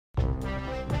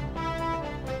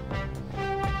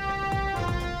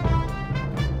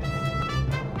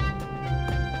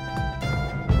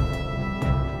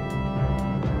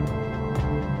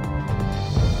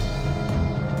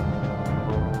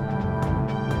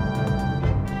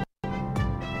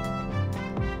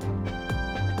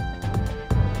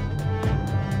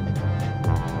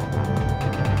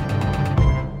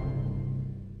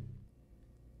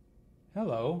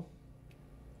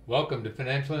Welcome to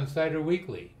Financial Insider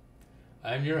Weekly.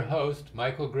 I'm your host,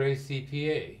 Michael Gray,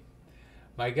 CPA.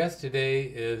 My guest today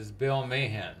is Bill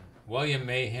Mahan, William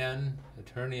Mahan,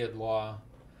 attorney at law.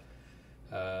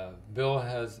 Bill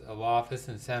has a law office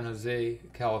in San Jose,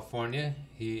 California.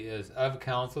 He is of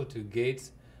counsel to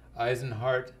Gates,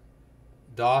 Eisenhart,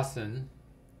 Dawson.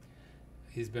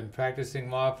 He's been practicing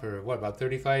law for, about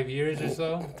 35 years or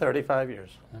so? 35 years.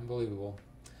 Unbelievable.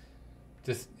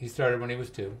 He started when he was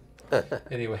 2.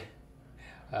 Anyway,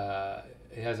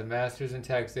 he has a master's in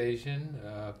taxation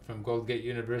from Goldgate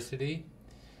University,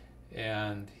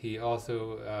 and he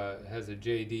also has a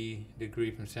JD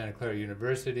degree from Santa Clara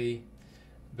University.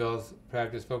 Bill's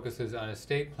practice focuses on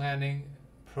estate planning,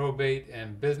 probate,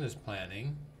 and business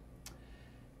planning.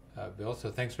 Bill, so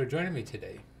thanks for joining me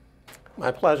today.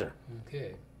 My pleasure.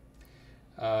 Okay.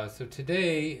 So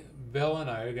today, Bill and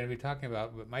I are going to be talking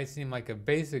about what might seem like a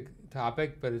basic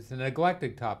topic, but it's a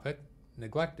neglected topic,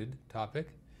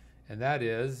 and that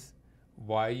is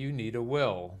why you need a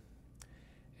will.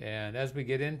 And as we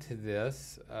get into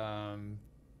this,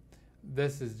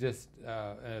 this is just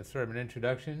sort of an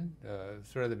introduction,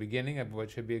 sort of the beginning of what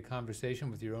should be a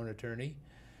conversation with your own attorney.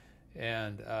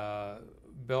 And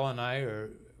Bill and I are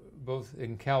both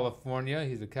in California.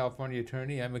 He's a California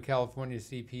attorney. I'm a California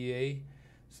CPA.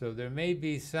 So there may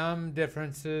be some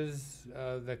differences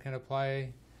that can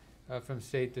apply from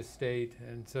state to state,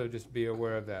 and so just be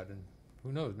aware of that. And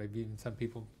who knows, maybe even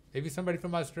maybe somebody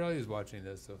from Australia is watching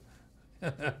this, so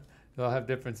they'll have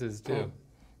differences too.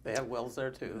 They have wills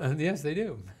there too. Yes, they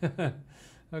do.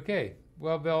 Okay,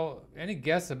 well, Bill, any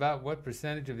guess about what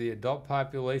percentage of the adult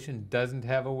population doesn't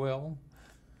have a will?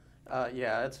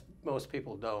 Yeah, most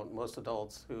people don't. Most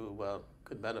adults who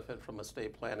could benefit from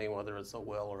estate planning, whether it's a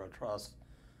will or a trust,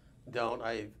 don't.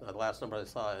 The last number I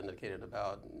saw indicated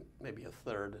about maybe a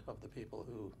third of the people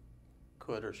who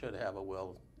could or should have a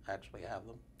will actually have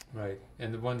them. Right,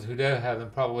 and the ones who do have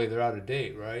them, probably they're out of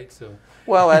date, right? So.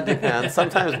 Well, that depends.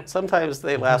 Sometimes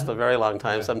they last a very long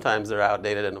time. Yeah. Sometimes they're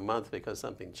outdated in a month because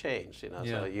something changed. Yeah.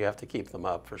 So you have to keep them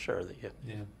up for sure.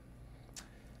 Yeah.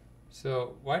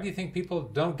 So why do you think people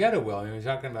don't get a will? I mean, we're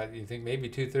talking about, you think maybe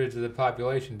 2/3 of the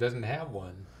population doesn't have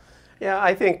one. Yeah,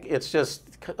 I think it's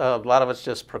just, a lot of it's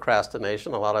just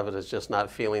procrastination. A lot of it is just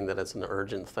not feeling that it's an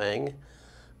urgent thing.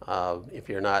 If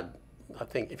you don't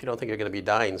think you're going to be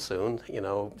dying soon,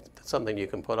 it's something you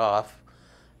can put off.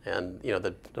 And,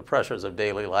 the pressures of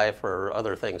daily life are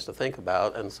other things to think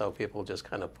about, and so people just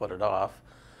kind of put it off.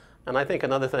 And I think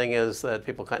another thing is that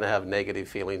people kind of have negative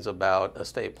feelings about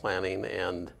estate planning,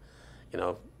 and,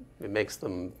 it makes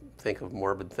them think of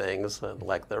morbid things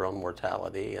like their own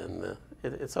mortality, and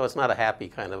so it's not a happy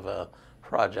kind of a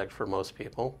project for most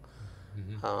people.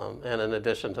 Mm-hmm. And in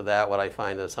addition to that, what I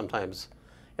find is sometimes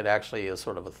it actually is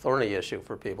sort of a thorny issue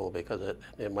for people because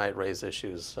it might raise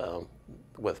issues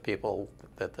with people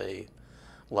that they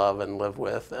love and live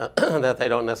with that they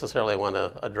don't necessarily want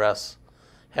to address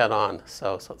head on.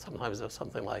 So sometimes there's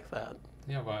something like that.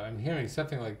 Yeah, well, I'm hearing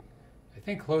something like, I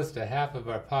think close to half of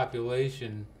our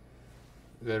population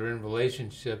that are in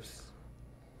relationships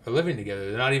are living together.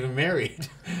 They're not even married.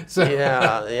 So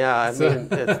yeah.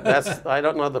 I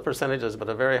don't know the percentages, but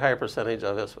a very high percentage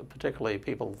of us, particularly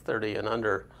people 30 and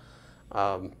under,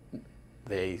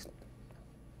 they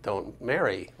don't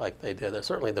marry like they did.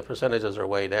 Certainly the percentages are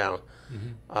way down.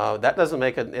 Mm-hmm. That doesn't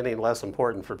make it any less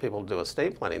important for people to do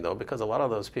estate planning, though, because a lot of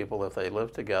those people, if they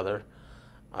live together,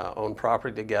 own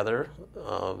property together,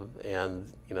 and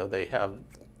they have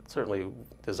certainly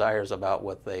desires about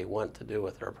what they want to do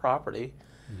with their property.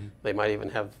 Mm-hmm. They might even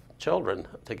have children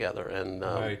together, and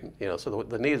right. So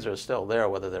the needs are still there,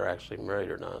 whether they're actually married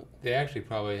or not. They actually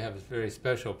probably have very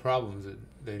special problems that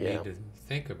they need to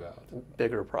think about.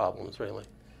 Bigger problems, really.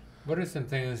 What are some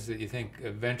things that you think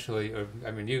eventually,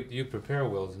 you prepare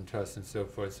wills and trusts and so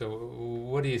forth, so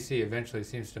what do you see eventually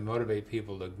seems to motivate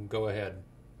people to go ahead?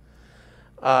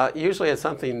 Usually it's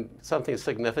something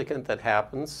significant that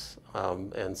happens,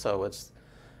 and so it's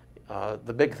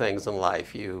the big things in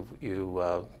life. You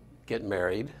get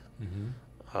married,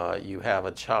 mm-hmm. You have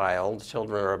a child.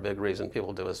 Children are a big reason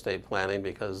people do estate planning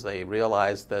because they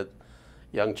realize that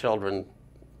young children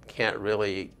can't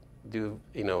really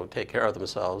take care of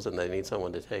themselves, and they need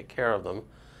someone to take care of them.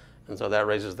 And so that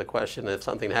raises the question, if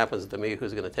something happens to me,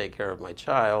 who's going to take care of my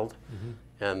child? Mm-hmm.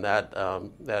 And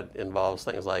that involves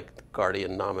things like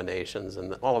guardian nominations,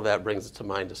 and all of that brings to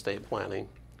mind estate planning.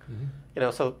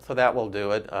 Mm-hmm. So that will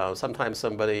do it. Sometimes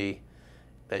somebody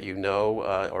that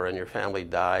or in your family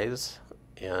dies,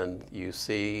 and you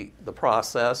see the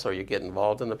process, or you get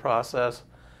involved in the process,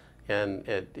 and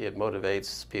it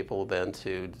motivates people then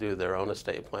to do their own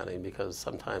estate planning, because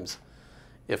sometimes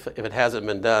if it hasn't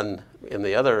been done in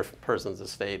the other person's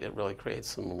estate, it really creates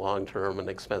some long-term and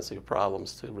expensive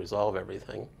problems to resolve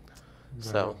everything.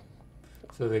 So,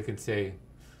 So they can say,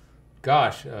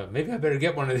 gosh, maybe I better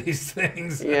get one of these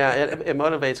things. yeah, it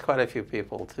motivates quite a few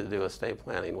people to do estate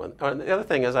planning. And the other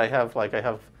thing is I have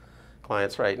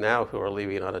clients right now who are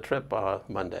leaving on a trip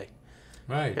Monday.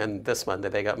 Right. And this Monday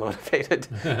they got motivated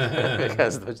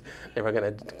because they were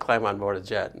going to climb on board a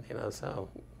jet, so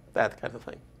that kind of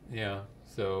thing. Yeah.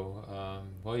 So,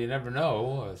 well, you never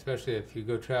know, especially if you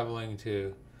go traveling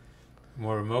to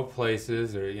more remote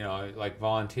places, or like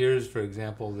volunteers, for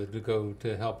example, that go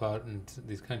to help out in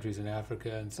these countries in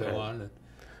Africa and so on.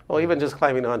 Well, even just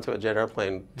climbing onto a jet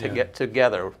airplane to get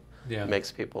together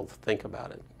makes people think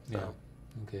about it. So Yeah.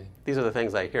 Okay. these are the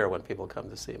things I hear when people come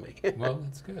to see me. Well,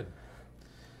 that's good.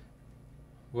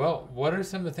 Well, what are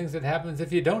some of the things that happens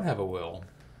if you don't have a will?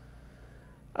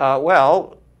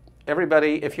 Well,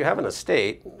 everybody, if you have an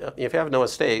estate, if you have no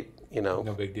estate, No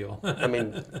big deal. I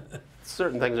mean,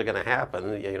 certain things are going to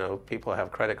happen. People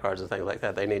have credit cards and things like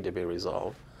that. They need to be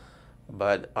resolved.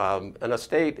 But an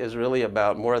estate is really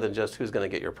about more than just who's going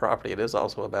to get your property. It is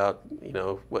also about,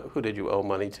 who did you owe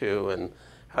money to, and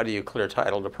how do you clear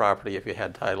title to property if you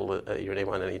had title, your name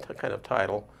on any kind of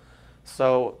title.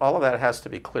 So all of that has to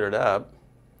be cleared up.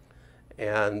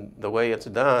 And the way it's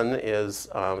done is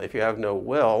if you have no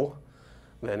will,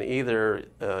 then either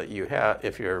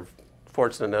if you're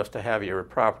fortunate enough to have your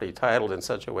property titled in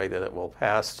such a way that it will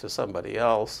pass to somebody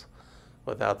else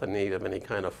without the need of any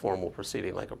kind of formal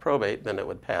proceeding like a probate, then it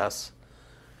would pass,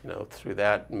 through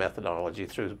that methodology,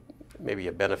 through maybe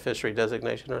a beneficiary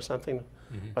designation or something.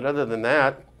 Mm-hmm. But other than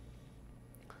that,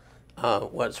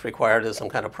 what's required is some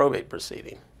kind of probate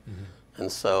proceeding. Mm-hmm. And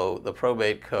so the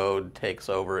probate code takes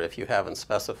over if you haven't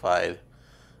specified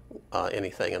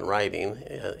anything in writing.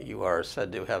 You are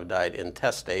said to have died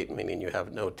intestate, meaning you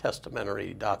have no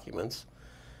testamentary documents.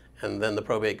 And then the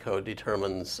probate code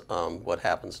determines what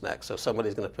happens next. So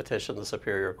somebody's going to petition the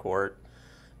Superior Court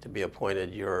to be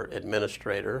appointed your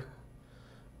administrator,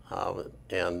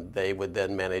 and they would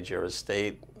then manage your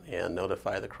estate and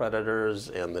notify the creditors,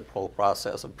 and the whole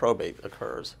process of probate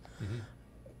occurs. Mm-hmm.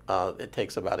 It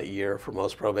takes about a year for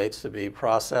most probates to be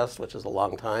processed, which is a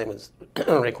long time. It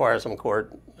requires some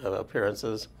court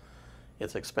appearances.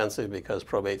 It's expensive because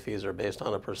probate fees are based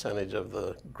on a percentage of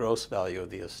the gross value of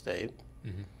the estate.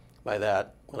 Mm-hmm. By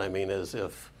that, what I mean is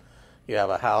if you have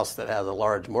a house that has a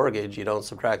large mortgage, you don't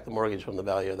subtract the mortgage from the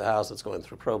value of the house that's going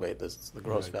through probate. This is the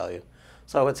gross value.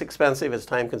 So it's expensive, it's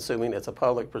time consuming, it's a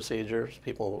public procedure.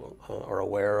 People are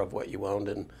aware of what you owned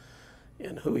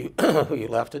and who you, who you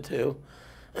left it to.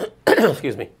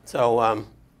 Excuse me. So,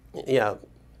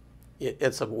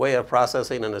 it's a way of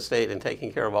processing an estate and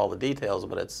taking care of all the details,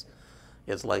 but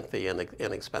it's lengthy and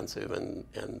inexpensive and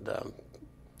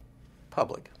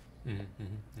public. Mm-hmm.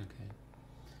 Mm-hmm. Okay.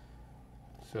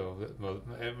 So, well,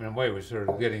 in a way, we're sort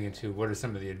of getting into what are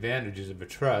some of the advantages of a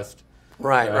trust.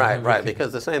 Right.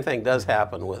 Because the same thing does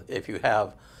happen with if you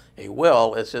have a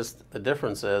will. It's just the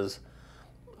difference is,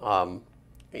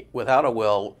 without a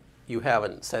will, you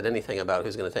haven't said anything about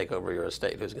who's going to take over your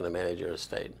estate, who's going to manage your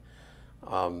estate.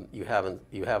 You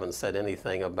haven't said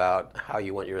anything about how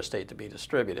you want your estate to be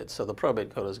distributed. So the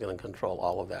probate code is going to control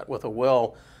all of that. With a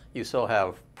will, you still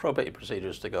have probate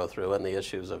procedures to go through and the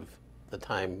issues of the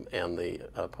time and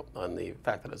the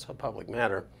fact that it's a public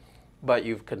matter, but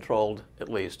you've controlled at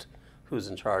least who's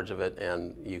in charge of it,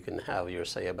 and you can have your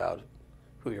say about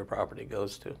who your property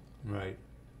goes to. Right.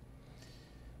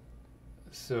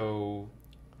 So,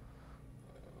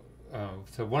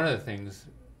 so one of the things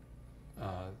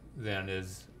then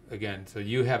is, again, so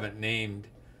you haven't named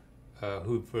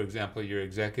who, for example, your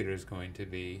executor is going to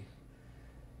be,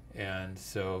 and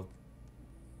so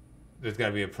there's got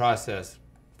to be a process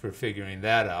for figuring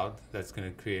that out. That's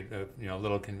going to create a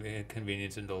little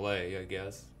inconvenience and delay, I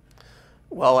guess.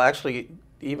 Well, actually,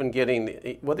 even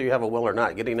whether you have a will or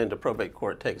not, getting into probate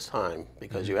court takes time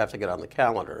because you have to get on the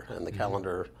calendar, and the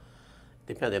calendar,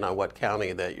 depending on what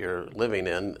county that you're living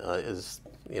in, is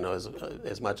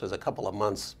as much as a couple of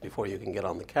months before you can get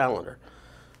on the calendar.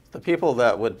 The people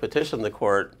that would petition the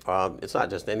court, it's not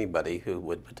just anybody who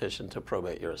would petition to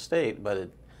probate your estate, but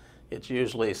it's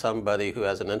usually somebody who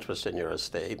has an interest in your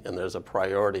estate, and there's a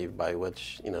priority by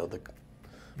which the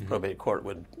probate court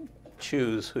would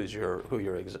choose who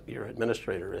your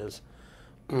administrator is.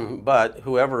 But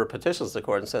whoever petitions the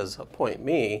court and says, appoint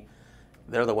me,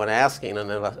 they're the one asking,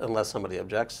 and unless somebody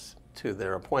objects to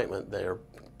their appointment, they're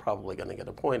probably going to get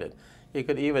appointed. You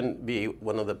could even be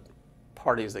one of the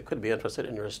parties that could be interested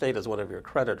in your estate as one of your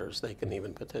creditors. They can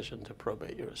even petition to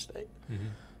probate your estate.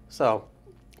 So,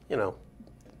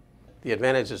 the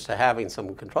advantages to having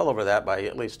some control over that by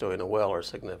at least doing a will are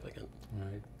significant.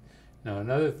 Right. Now,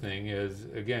 another thing is,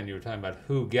 again, you were talking about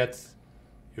who gets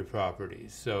your property.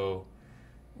 So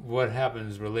what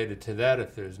happens related to that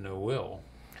if there's no will?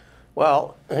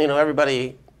 Well, pretty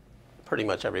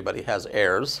much everybody has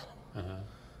heirs. Uh-huh.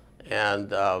 And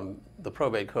the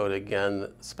probate code, again,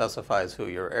 specifies who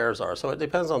your heirs are. So it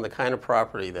depends on the kind of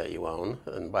property that you own.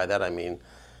 And by that I mean,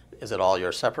 is it all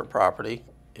your separate property?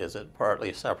 Is it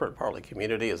partly separate, partly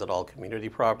community? Is it all community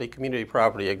property? Community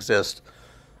property exists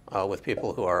with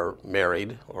people who are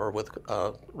married or with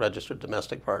registered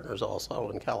domestic partners also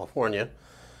in California.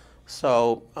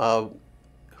 So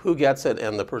who gets it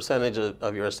and the percentage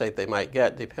of your estate they might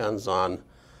get depends on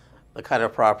the kind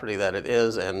of property that it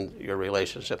is and your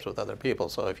relationships with other people.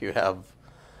 So if you have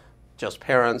just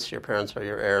parents, your parents are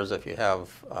your heirs. If you have,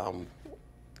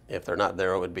 if they're not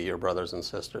there, it would be your brothers and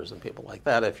sisters and people like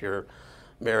that. If you're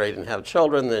married and have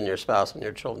children, then your spouse and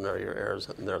your children are your heirs,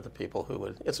 and they're the people who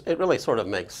would. It really sort of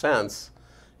makes sense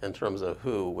in terms of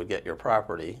who would get your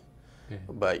property,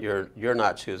 but you're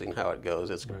not choosing how it goes.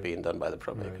 It's being done by the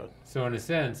probate code. So in a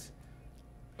sense,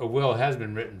 a will has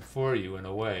been written for you in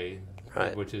a way,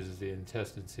 right, which is the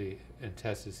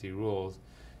intestacy rules,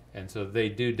 and so they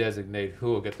do designate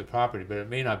who will get the property, but it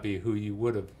may not be who you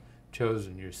would have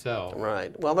chosen yourself.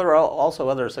 Right. Well, there are also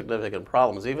other significant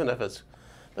problems, even if it's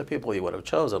the people you would have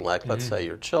chosen, like let's say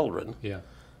your children. Yeah.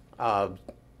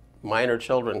 Minor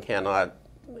children cannot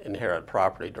inherit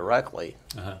property directly.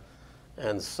 Uh-huh.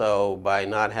 And so by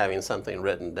not having something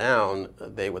written down,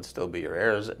 they would still be your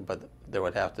heirs, but there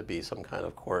would have to be some kind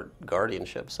of court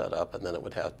guardianship set up, and then it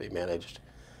would have to be managed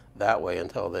that way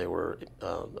until they were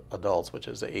adults, which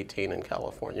is 18 in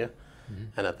California.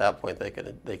 And at that point, they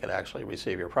could actually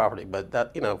receive your property. But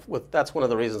that, that's one of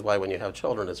the reasons why when you have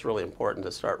children, it's really important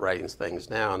to start writing things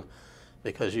down,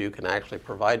 because you can actually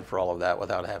provide for all of that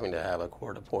without having to have a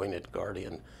court-appointed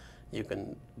guardian. You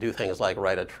can do things like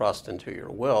write a trust into your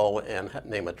will and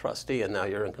name a trustee, and now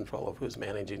you're in control of who's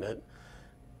managing it.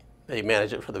 They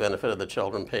manage it for the benefit of the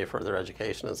children, pay for their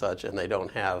education and such, and they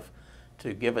don't have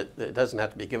to give it. It doesn't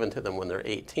have to be given to them when they're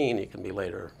 18. It can be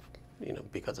later.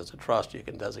 Because it's a trust, you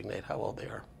can designate how old they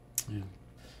are. Yeah.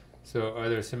 So are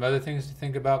there some other things to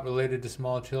think about related to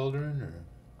small children, or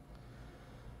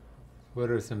what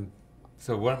are some?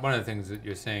 So one of the things that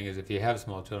you're saying is if you have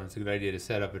small children, it's a good idea to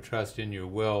set up a trust in your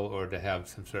will or to have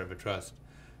some sort of a trust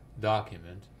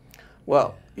document.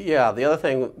 Well, yeah, the other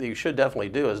thing that you should definitely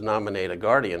do is nominate a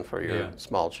guardian for your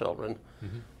small children,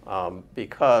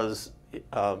 because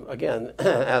again,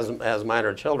 as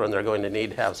minor children, they're going to need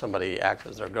to have somebody act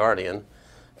as their guardian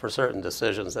for certain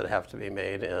decisions that have to be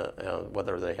made,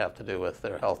 whether they have to do with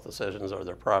their health decisions or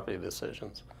their property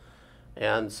decisions.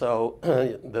 And so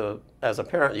as a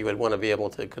parent, you would want to be able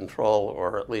to control,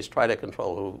 or at least try to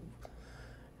control, who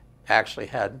actually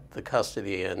had the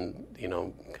custody and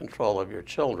control of your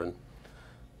children.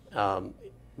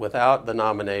 Without the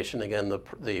nomination, again,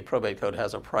 the probate code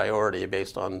has a priority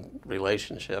based on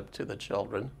relationship to the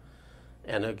children,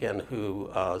 and again, who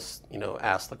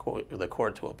asked the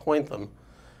court to appoint them.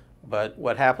 But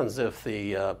what happens if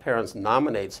the parents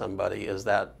nominate somebody is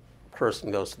that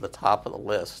person goes to the top of the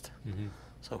list.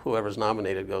 So whoever's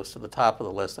nominated goes to the top of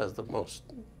the list as the most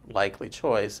likely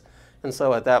choice, and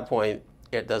so at that point,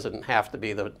 it doesn't have to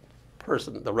be the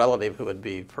person, the relative, who would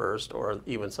be first, or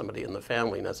even somebody in the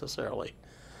family necessarily.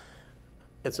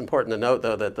 It's important to note,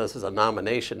 though, that this is a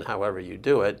nomination however you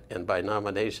do it, and by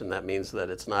nomination that means that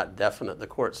it's not definite. The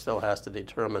court still has to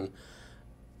determine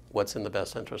what's in the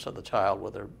best interest of the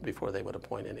child before they would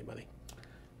appoint anybody.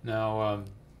 Now,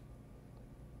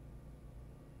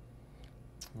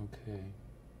 okay.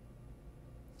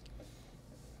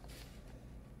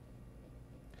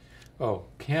 Oh,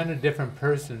 can a different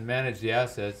person manage the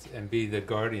assets and be the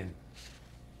guardian?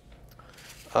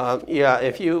 Yeah,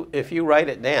 if you write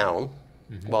it down,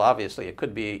 well, obviously it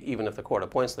could be, even if the court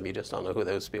appoints them, you just don't know who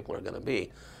those people are going to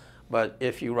be. But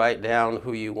if you write down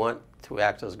who you want to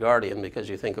act as guardian because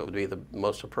you think it would be the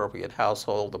most appropriate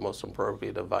household, the most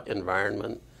appropriate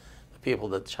environment, the people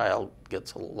that the child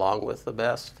gets along with the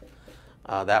best,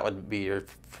 that would be your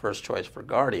first choice for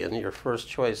guardian. Your first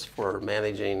choice for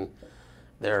managing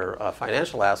their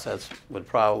financial assets would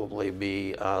probably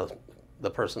be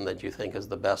the person that you think is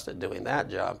the best at doing that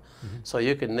job. So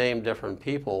you can name different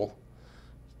people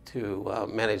to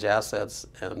manage assets,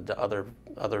 and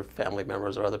other family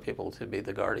members or other people to be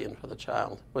the guardian for the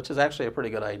child, which is actually a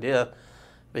pretty good idea,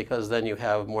 because then you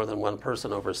have more than one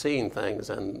person overseeing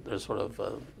things, and there's sort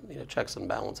of checks and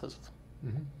balances.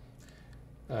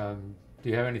 Do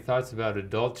you have any thoughts about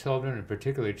adult children, and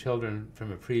particularly children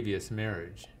from a previous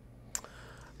marriage?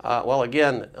 Well,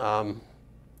 again,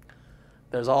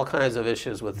 there's all kinds of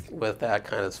issues with that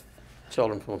kind of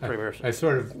children from a premier. I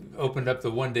sort of opened up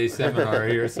the one-day seminar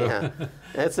here, so. Yeah,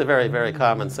 it's a very, very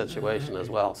common situation as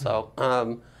well. So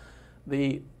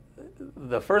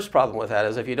the first problem with that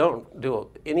is if you don't do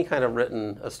any kind of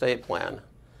written estate plan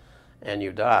and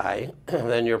you die,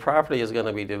 then your property is going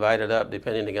to be divided up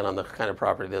depending again on the kind of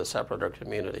property that is separate or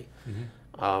community.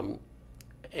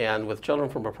 And with children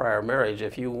from a prior marriage,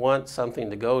 if you want something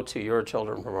to go to your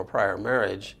children from a prior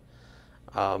marriage,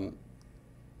 and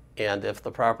if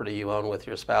the property you own with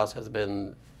your spouse has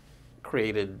been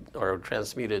created or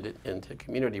transmuted into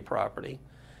community property,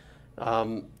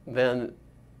 then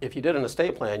if you did an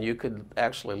estate plan, you could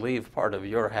actually leave part of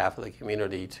your half of the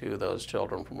community to those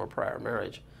children from a prior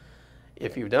marriage.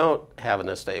 If you don't have an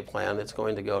estate plan, it's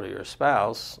going to go to your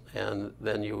spouse, and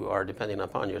then you are depending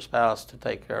upon your spouse to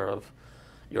take care of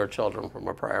your children from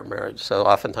a prior marriage. So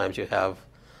oftentimes you have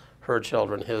her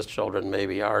children, his children,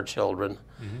 maybe our children,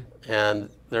 and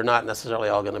they're not necessarily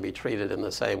all going to be treated in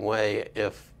the same way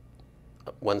if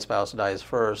one spouse dies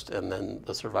first and then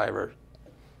the survivor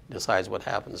decides what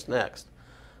happens next.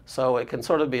 So it can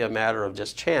sort of be a matter of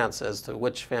just chance as to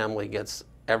which family gets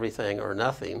everything or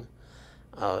nothing,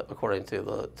 according to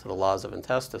the laws of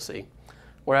intestacy.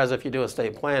 Whereas if you do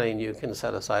estate planning, you can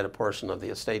set aside a portion of the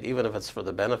estate, even if it's for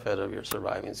the benefit of your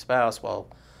surviving spouse, while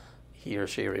he or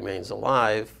she remains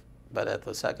alive, but at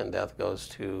the second death goes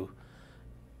to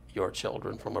your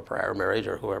children from a prior marriage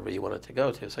or whoever you want it to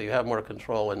go to. So you have more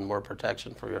control and more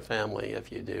protection for your family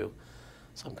if you do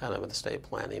some kind of an estate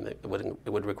planning. It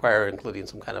would require including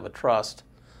some kind of a trust,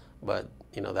 but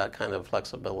you know that kind of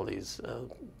flexibility is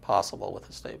possible with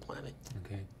estate planning.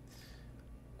 Okay.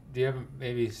 Do you have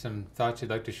maybe some thoughts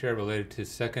you'd like to share related to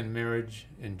second marriage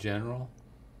in general?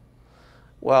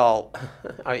 Well,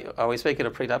 are we speaking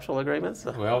of prenuptial agreements?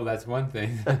 Well, that's one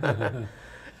thing.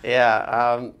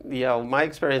 Yeah, you know, my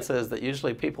experience is that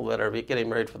usually people that are getting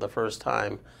married for the first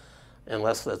time,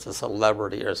 unless it's a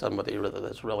celebrity or somebody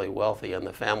that's really wealthy and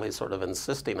the family's sort of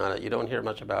insisting on it, you don't hear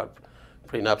much about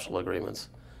prenuptial agreements.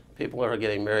 People who are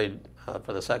getting married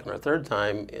for the second or third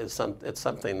time, it's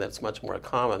something that's much more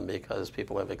common because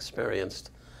people have experienced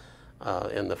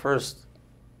in the first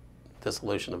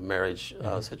dissolution of marriage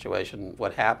situation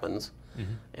what happens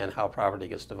and how property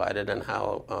gets divided and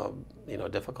how you know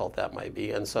difficult that might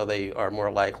be, and so they are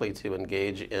more likely to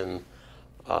engage in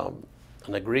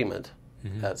an agreement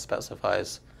that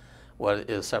specifies what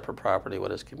is separate property,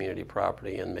 what is community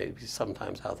property, and maybe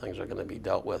sometimes how things are going to be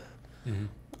dealt with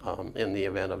in the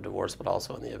event of divorce, but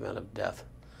also in the event of death.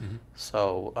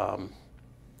 So,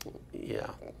 yeah.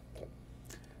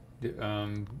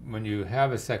 When you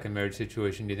have a second marriage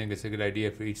situation, do you think it's a good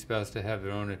idea for each spouse to have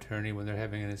their own attorney when they're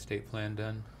having an estate plan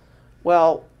done?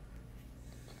 Well,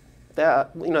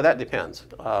 that depends.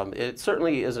 It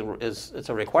certainly it's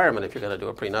a requirement if you're going to do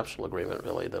a prenuptial agreement.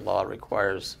 Really, the law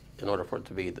requires, in order for it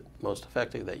to be the most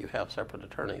effective, that you have separate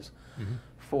attorneys.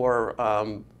 For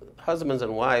husbands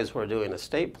and wives who are doing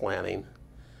estate planning,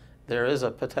 there is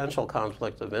a potential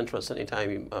conflict of interest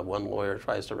anytime one lawyer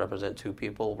tries to represent two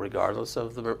people, regardless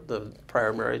of the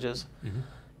prior marriages.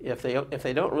 If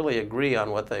they don't really agree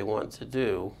on what they want to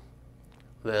do,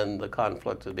 then the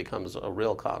conflict becomes a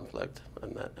real conflict,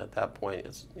 and at that point,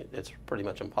 it's pretty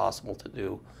much impossible to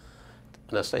do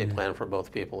an estate plan for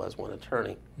both people as one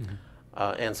attorney.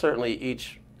 And certainly,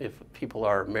 if people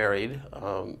are married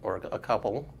or a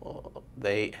couple,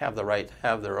 they have the right to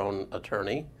have their own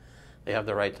attorney. They have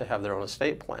the right to have their own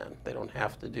estate plan. They don't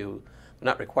have to they're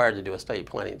not required to do estate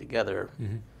planning together.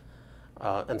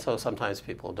 And so sometimes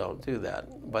people don't do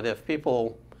that. But if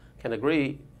people can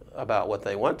agree about what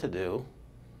they want to do,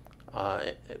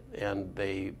 and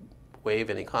they waive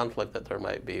any conflict that there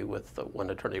might be with the one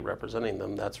attorney representing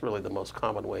them, that's really the most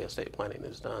common way estate planning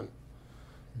is done.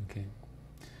 Okay.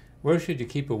 Where should you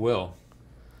keep a will?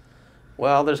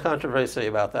 Well, there's controversy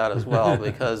about that as well,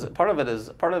 because part of it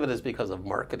is because of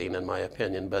marketing, in my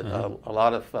opinion. But a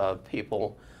lot of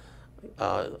people,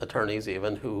 attorneys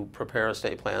even, who prepare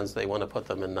estate plans, they want to put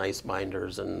them in nice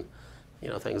binders and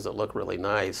things that look really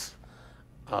nice.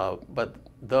 But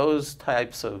those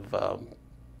types of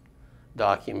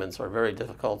documents are very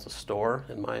difficult to store,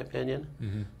 in my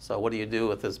opinion. So what do you do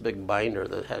with this big binder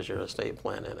that has your estate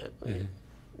plan in it?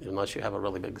 Unless you have a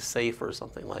really big safe or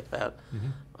something like that.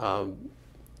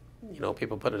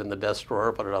 People put it in the desk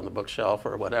drawer, put it on the bookshelf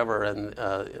or whatever, and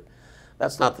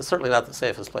that's certainly not the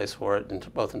safest place for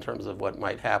it, both in terms of what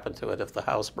might happen to it if the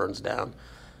house burns down,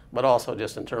 but also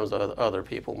just in terms of other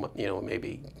people,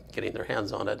 maybe getting their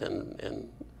hands on it and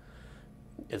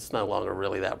it's no longer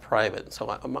really that private. So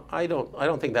I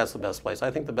don't think that's the best place. I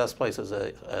think the best place is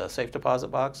a safe deposit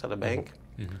box at a bank.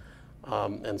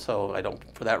 And so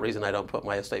for that reason, I don't put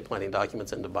my estate planning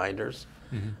documents into binders.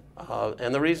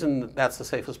 And the reason that's the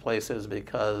safest place is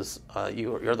because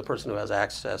you're the person who has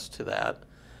access to that.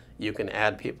 You can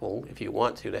add people if you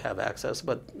want to have access.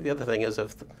 But the other thing is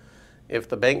if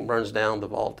the bank burns down, the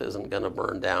vault isn't going to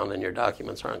burn down and your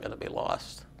documents aren't going to be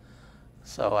lost.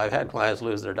 So I've had clients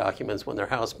lose their documents when their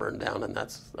house burned down, and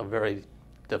that's a very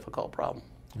difficult problem.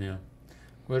 Yeah.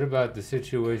 What about the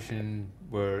situation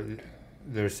where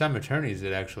there's some attorneys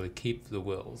that actually keep the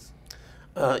wills?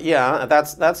 Yeah,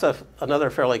 that's another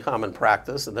fairly common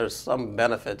practice, and there's some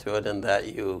benefit to it in that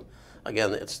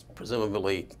again, it's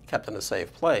presumably kept in a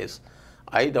safe place.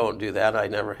 I don't do that. I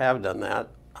never have done that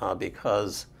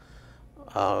because,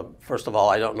 first of all,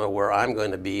 I don't know where I'm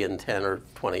going to be in 10 or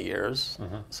 20 years.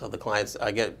 So the clients,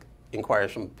 I get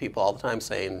inquiries from people all the time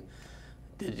saying,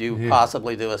 did you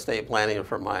possibly do estate planning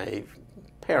for my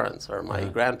parents or my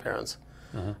grandparents?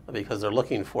 Because they're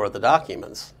looking for the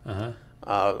documents. And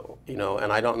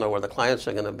I don't know where the clients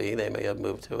are going to be. They may have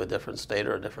moved to a different state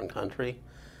or a different country.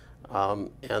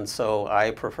 And so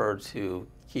I prefer to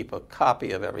keep a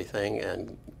copy of everything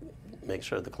and make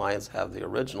sure the clients have the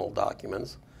original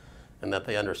documents and that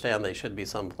they understand they should be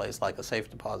someplace like a safe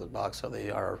deposit box so they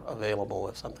are available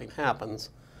if something happens.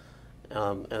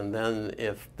 And then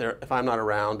if I'm not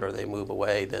around or they move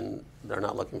away, then they're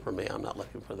not looking for me, I'm not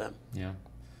looking for them. Yeah.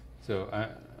 So I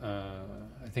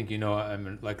think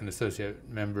I'm like an associate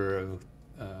member of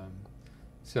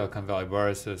Silicon Valley Bar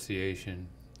Association,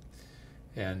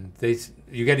 and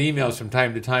you get emails from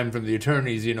time to time from the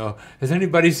attorneys. Has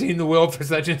anybody seen the will for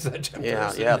such and such a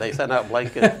person? Yeah. They send out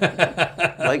blanket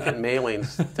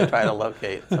mailings to try to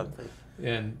locate something.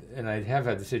 And I have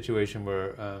had the situation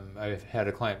where I've had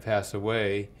a client pass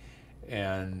away,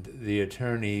 and the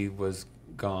attorney was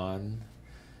gone,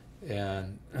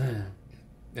 and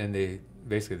they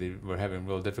were having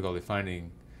real difficulty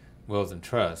finding wills and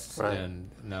trusts. Right.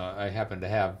 And now I happen to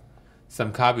have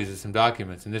some copies of some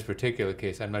documents. In this particular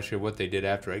case, I'm not sure what they did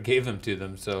after I gave them to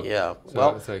them. So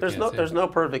there's no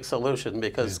perfect solution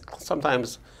because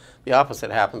sometimes the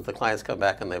opposite happens. The clients come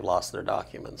back and they've lost their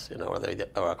documents,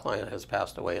 or a client has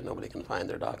passed away and nobody can find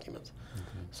their documents.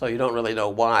 So you don't really know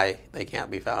why they can't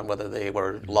be found, whether they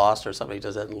were lost or somebody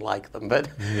just didn't like them. But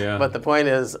the point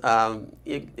is,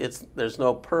 there's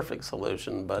no perfect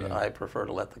solution. But I prefer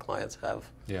to let the clients have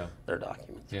their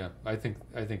documents. Yeah, I think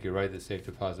you're right. The safe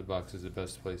deposit box is the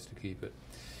best place to keep it.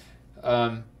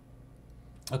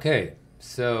 Okay,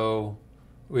 so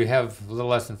we have a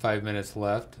little less than 5 minutes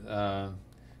left.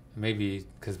 Maybe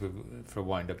because for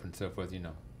wind up and so forth,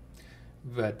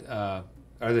 But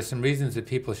are there some reasons that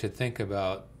people should think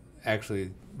about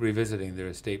actually revisiting their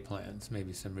estate plans,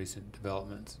 maybe some recent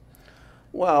developments?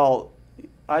 Well,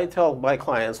 I tell my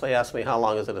clients, they ask me how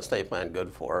long is an estate plan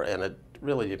good for, and it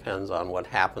really depends on what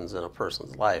happens in a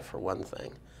person's life, for one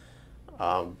thing.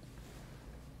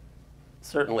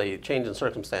 Certainly, change in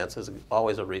circumstances is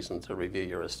always a reason to review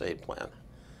your estate plan,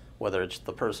 whether it's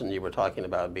the person you were talking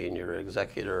about being your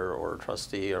executor or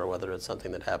trustee, or whether it's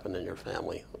something that happened in your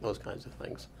family. Those kinds of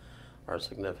things are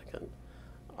significant.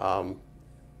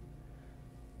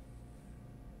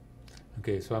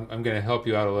 Okay, so I'm going to help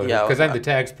you out a little bit because I'm the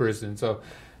tax person. So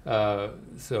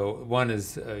one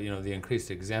is the increased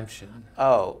exemption.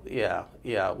 Oh yeah.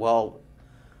 Well,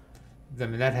 I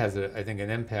mean that has I think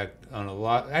an impact on a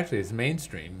lot. Actually, it's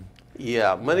mainstream.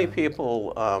 Yeah, many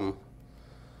people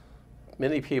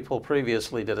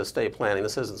previously did estate planning.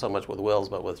 This isn't so much with wills,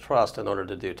 but with trust in order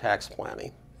to do tax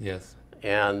planning. Yes.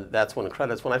 And that's when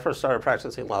when I first started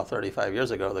practicing law 35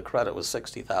 years ago, the credit was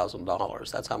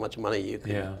 $60,000. That's how much money you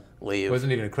could leave. It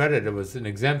wasn't even a credit, it was an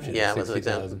exemption. Yeah, it was an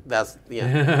exemption. That's,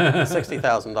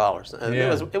 $60,000. And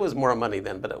it was more money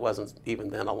then, but it wasn't even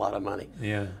then a lot of money.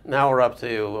 Yeah. Now we're up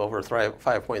to over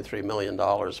 $5.3 million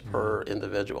per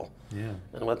individual. Yeah.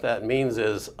 And what that means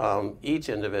is each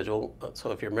individual,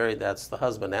 so if you're married, that's the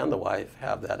husband and the wife,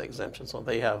 have that exemption. So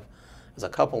they have, as a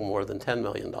couple, more than $10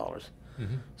 million.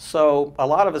 So a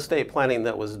lot of estate planning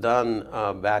that was done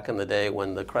back in the day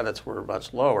when the credits were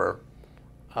much lower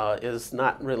is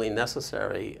not really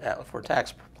necessary for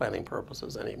tax planning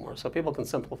purposes anymore. So people can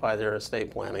simplify their estate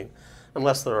planning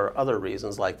unless there are other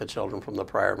reasons, like the children from the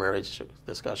prior marriage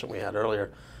discussion we had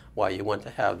earlier, why you want to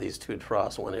have these two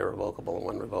trusts, one irrevocable and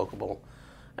one revocable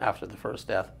after the first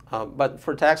death. But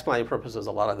for tax planning purposes,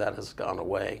 a lot of that has gone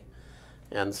away.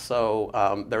 And so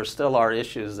there still are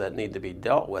issues that need to be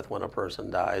dealt with when a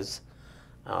person dies.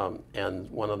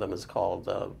 And one of them is called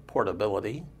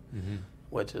portability,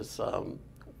 which is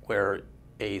where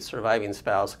a surviving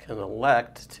spouse can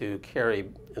elect to carry,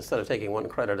 instead of taking one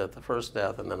credit at the first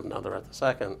death and then another at the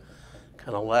second,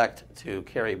 can elect to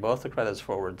carry both the credits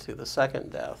forward to the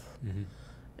second death,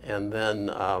 and then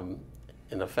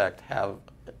in effect have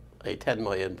a $10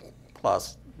 million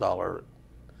plus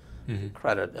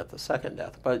credit at the second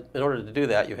death. But in order to do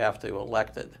that, you have to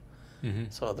elect it.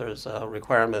 So there's a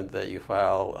requirement that you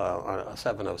file a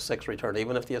 706 return,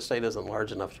 even if the estate isn't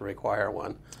large enough to require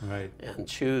one, and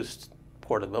choose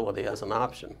portability as an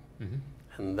option.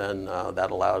 And then that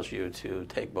allows you to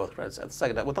take both credits at the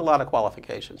second death with a lot of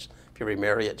qualifications. If you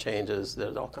remarry, it changes.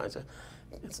 There's all kinds of,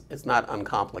 it's not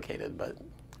uncomplicated, but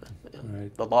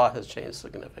the law has changed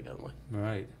significantly.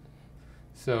 Right.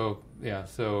 So, yeah,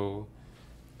 so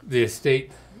the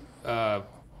estate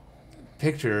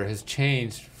picture has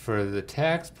changed for the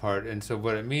tax part, and so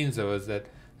what it means, though, is that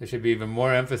there should be even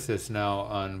more emphasis now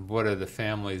on what are the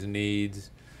family's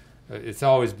needs. It's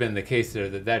always been the case there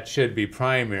that should be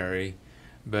primary,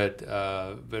 but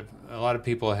a lot of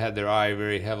people had their eye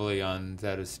very heavily on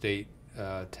that estate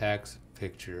tax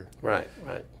picture. Right.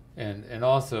 And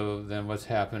also then what's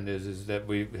happened is that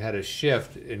we've had a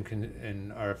shift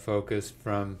in our focus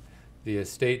from the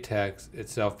estate tax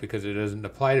itself, because it doesn't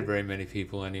apply to very many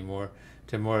people anymore,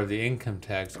 to more of the income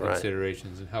tax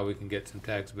considerations and how we can get some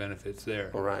tax benefits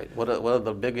there. Right. One of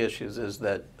the big issues is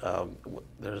that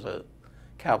there's a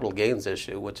capital gains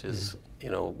issue, which is,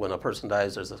 when a person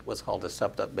dies, there's what's called a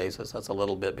stepped-up basis. That's a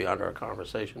little bit beyond our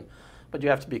conversation. But you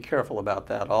have to be careful about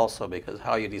that also, because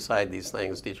how you decide these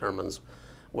things determines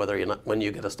whether when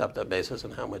you get a stepped-up basis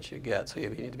and how much you get. So you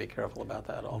need to be careful about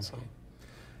that also.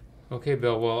 Okay,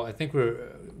 Bill. Well, I think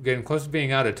we're getting close to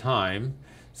being out of time.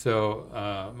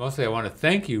 So mostly I want to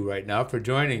thank you right now for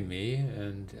joining me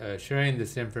and sharing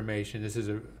this information. This is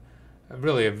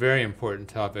really a very important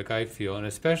topic, I feel, and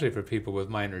especially for people with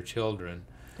minor children.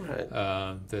 Right.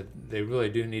 That they really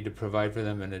do need to provide for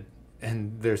them,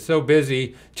 and they're so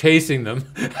busy chasing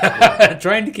them,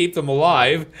 trying to keep them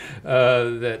alive,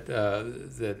 that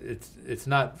it's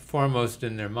not foremost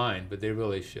in their mind, but they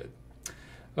really should.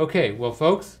 Okay, well,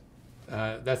 folks,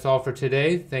 that's all for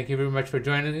today. Thank you very much for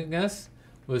joining us.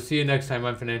 We'll see you next time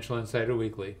on Financial Insider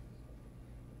Weekly.